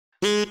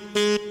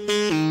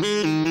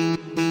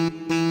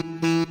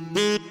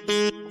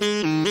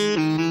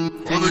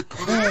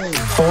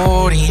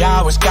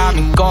Hours got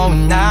me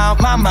going out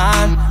my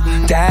mind.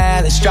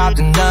 Dallas dropped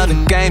another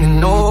game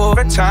in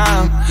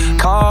overtime.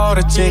 Called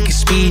a ticket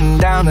speeding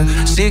down to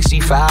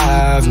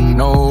 65.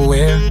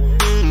 Nowhere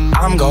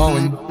I'm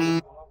going.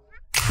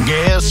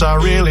 Guess I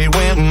really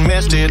went and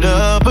messed it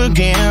up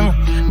again.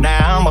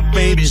 Now my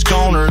baby's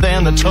colder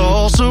than the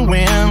Tulsa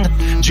wind.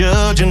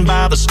 Judging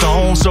by the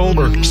stone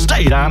sober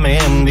state I'm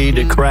in, need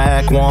to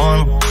crack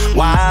one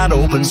wide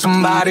open.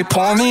 Somebody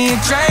pour me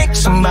a drink,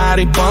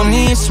 somebody bum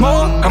me a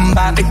smoke. I'm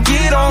about to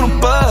get on a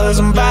buzz,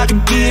 I'm about to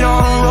get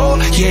on a roll.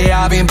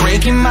 Yeah, I've been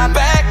breaking my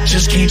back,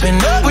 just keeping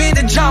up with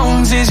the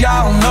Joneses.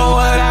 Y'all know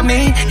what I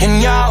mean,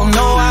 and y'all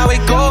know how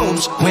it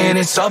goes. When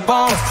it's up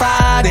on a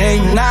Friday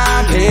and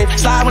I'm paid,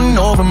 sliding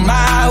over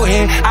my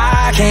way,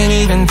 I can't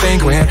even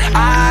think when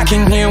I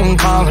can hear them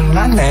calling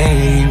my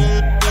name.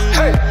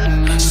 Hey,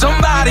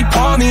 somebody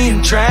pour me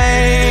a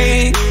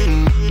drink,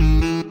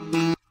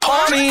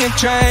 pour me a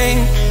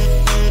drink.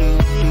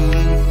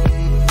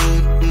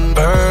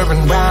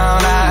 Bourbon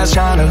brown eyes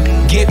trying to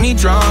get me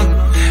drunk.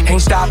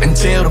 Ain't stopping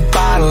till the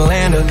bottle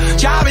and the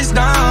job is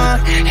done.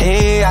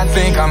 Hey, I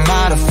think I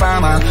might have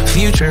found my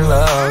future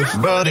love.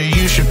 Buddy,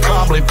 you should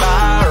probably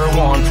buy her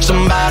one.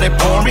 Somebody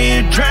pour me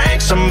a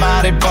drink,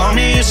 somebody pour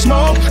me a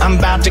smoke. I'm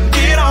about to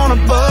get on a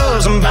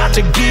buzz, I'm about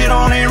to get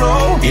on a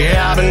roll.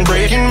 Yeah, I've been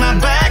breaking my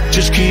back,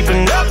 just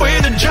keeping up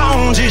with the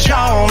Joneses.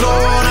 Y'all know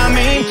what I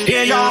mean,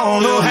 yeah, y'all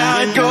know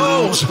how it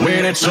goes.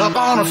 When it's up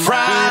on a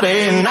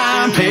Friday and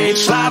I'm paid,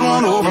 slide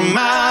one over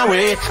my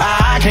way.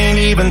 I can't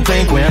even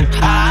think when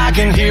I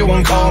can hear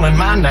one calling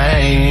my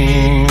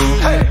name.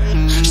 Hey,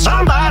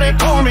 somebody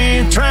pour me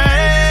a drink,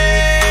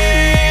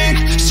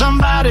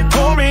 somebody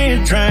pour me a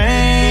drink.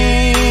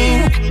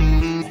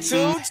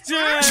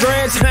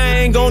 Dreads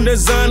hang on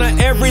designer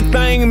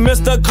everything.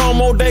 Mr.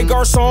 Como de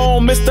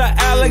Garçon, Mr.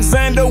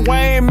 Alexander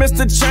Wayne,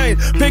 Mr.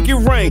 Chainz, Picky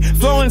Ring,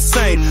 flow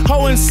insane,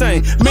 ho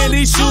insane. Man,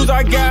 these shoes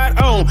I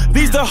got on,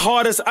 these the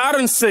hardest I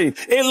done seen.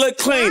 It look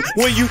clean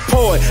when you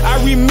pour it, I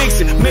remix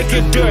it, make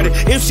it dirty.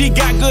 If she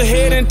got good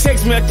head and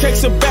text me, I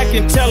text her back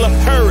and tell her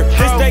hurry. This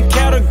that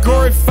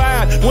category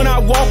 5 when I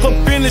walk up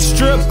in the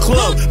strip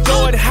club.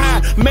 Throw it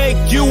high, make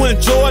you and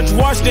George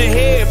wash their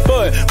head.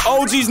 But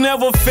OGs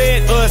never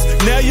fed us,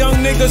 now young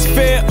niggas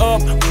fed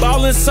up.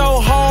 Ballin' so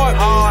hard,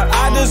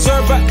 I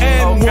deserve an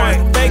and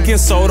one. Baking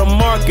soda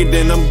market,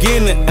 and I'm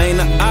getting it, ain't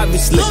I?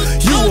 Obviously,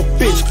 you a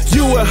bitch,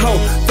 you a hoe,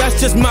 that's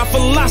just my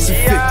philosophy.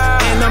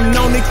 And I'm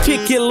known to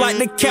kick it like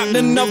the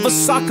captain of a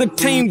soccer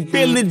team.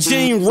 Billie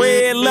Jean,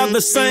 red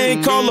leather,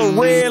 same color,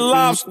 red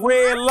lobster,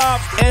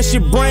 and she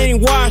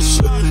brainwash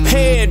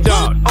head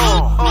dog.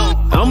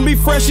 I'm be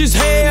fresh as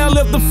hell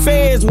if the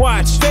feds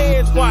watch.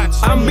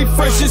 I'm be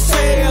fresh as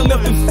hell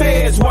if the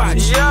feds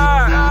watch.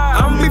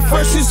 I'm be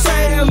fresh as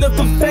hell if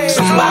the feds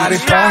watch. Somebody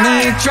pour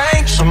me a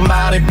drink,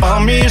 somebody pour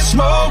me a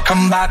smoke.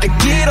 I'm about to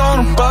get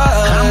on a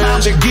buzz, I'm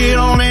about to get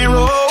on a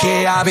roll.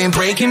 Yeah, I've been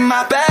breaking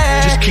my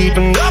back, just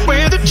keeping up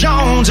with the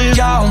Joneses.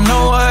 Y'all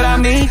know what I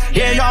mean,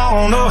 yeah,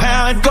 y'all know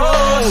how it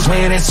goes.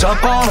 When it's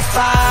up on a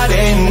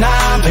Friday and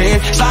I'm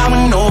paid,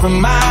 sliding over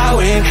my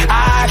way,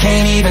 I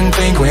can't even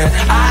think when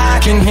I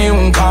can hear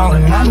them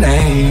calling my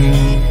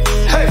name.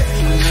 Hey,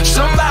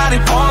 somebody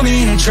pour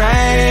me a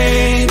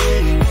drink,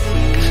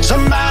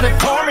 somebody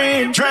pour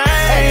me a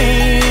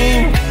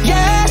drink.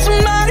 Yeah,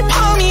 somebody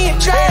pour me a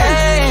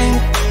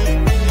drink.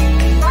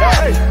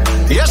 Hey,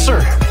 yes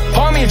sir,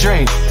 pour me a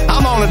drink.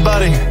 I'm on it,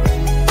 buddy.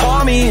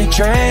 Pour me a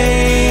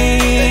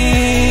drink.